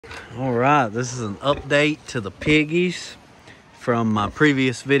All right, this is an update to the piggies from my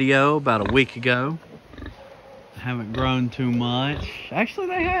previous video about a week ago. They haven't grown too much. Actually,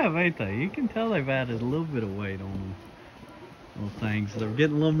 they have, ain't they? You can tell they've added a little bit of weight on them. Little things. They're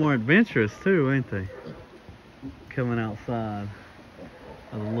getting a little more adventurous too, ain't they? Coming outside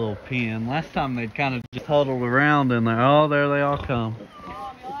of the little pen. Last time they'd kind of just huddled around in there. Oh, there they all come.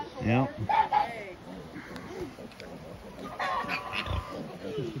 Yep.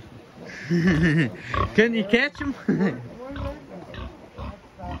 Couldn't you catch them?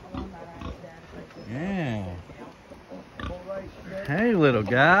 Yeah. Hey, little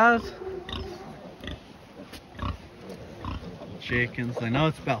guys. Chickens. They know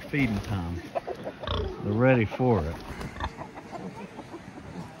it's about feeding time. They're ready for it.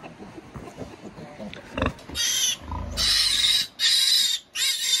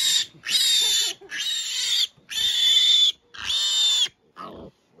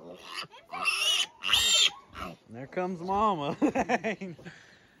 There comes Mama. Oh,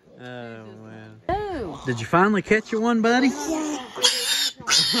 man. Oh. Did you finally catch your one, buddy? Yeah.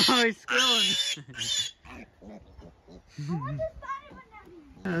 Oh, he's squealing.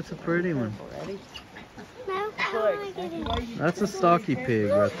 That's a pretty one. That's a stocky pig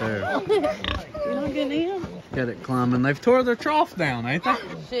right there. You're not gonna eat them? Got it climbing. They've tore their trough down, ain't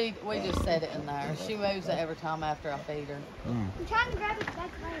they? We just set it in there. She moves it every time after I feed her. Oh. I'm trying to grab it back.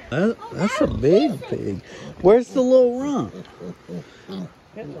 That's a big pig. Where's the little rump?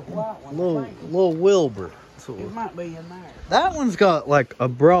 Little Wilbur. It might be in there. That one's got like a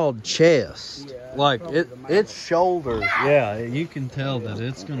broad chest. Yeah, like its shoulders. Yeah, you can tell that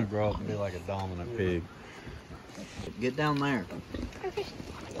it's gonna grow up and be like a dominant pig. Get down there. Okay.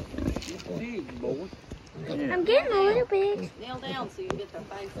 Big boy. Yeah. I'm getting a little big. Kneel down so you can get their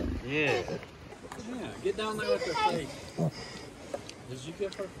faces. Yeah. Yeah, get down there with their face. Did you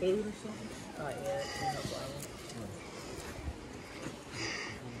give her food or something? Oh, yeah.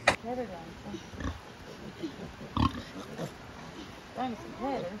 Pet her down. Thanks,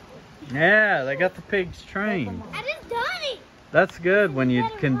 pet her. Yeah, they got the pigs trained. I just done it. That's good when you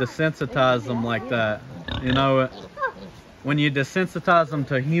can desensitize them like that. You know, when you desensitize them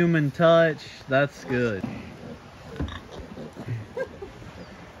to human touch, that's good.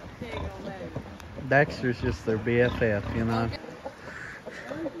 Dexter's just their BFF, you know.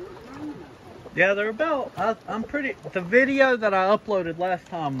 Yeah, they're about, I'm pretty, the video that I uploaded last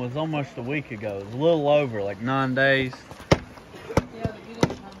time was almost a week ago. It was a little over, like 9 days. Yeah, but you didn't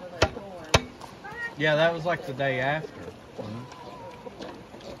come to that corn. Yeah, that was like the day after.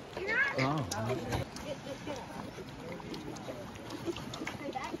 Oh.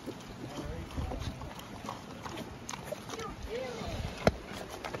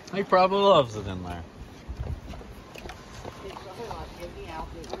 He probably loves it in there.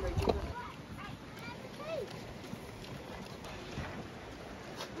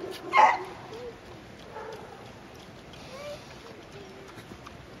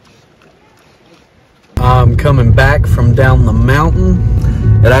 I'm coming back from down the mountain.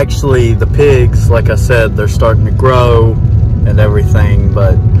 It actually, the pigs, like I said, they're starting to grow and everything,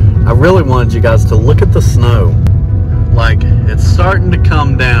 but I really wanted you guys to look at the snow. Like, it's starting to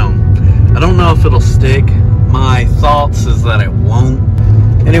come down. I don't know if it'll stick. My thoughts is that it won't.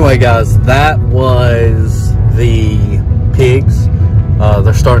 Anyway, guys, that was the pigs.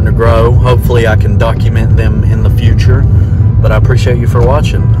 They're starting to grow. Hopefully I can document them in the future. But I appreciate you for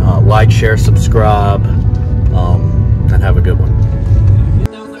watching. Like, share, subscribe, and have a good one.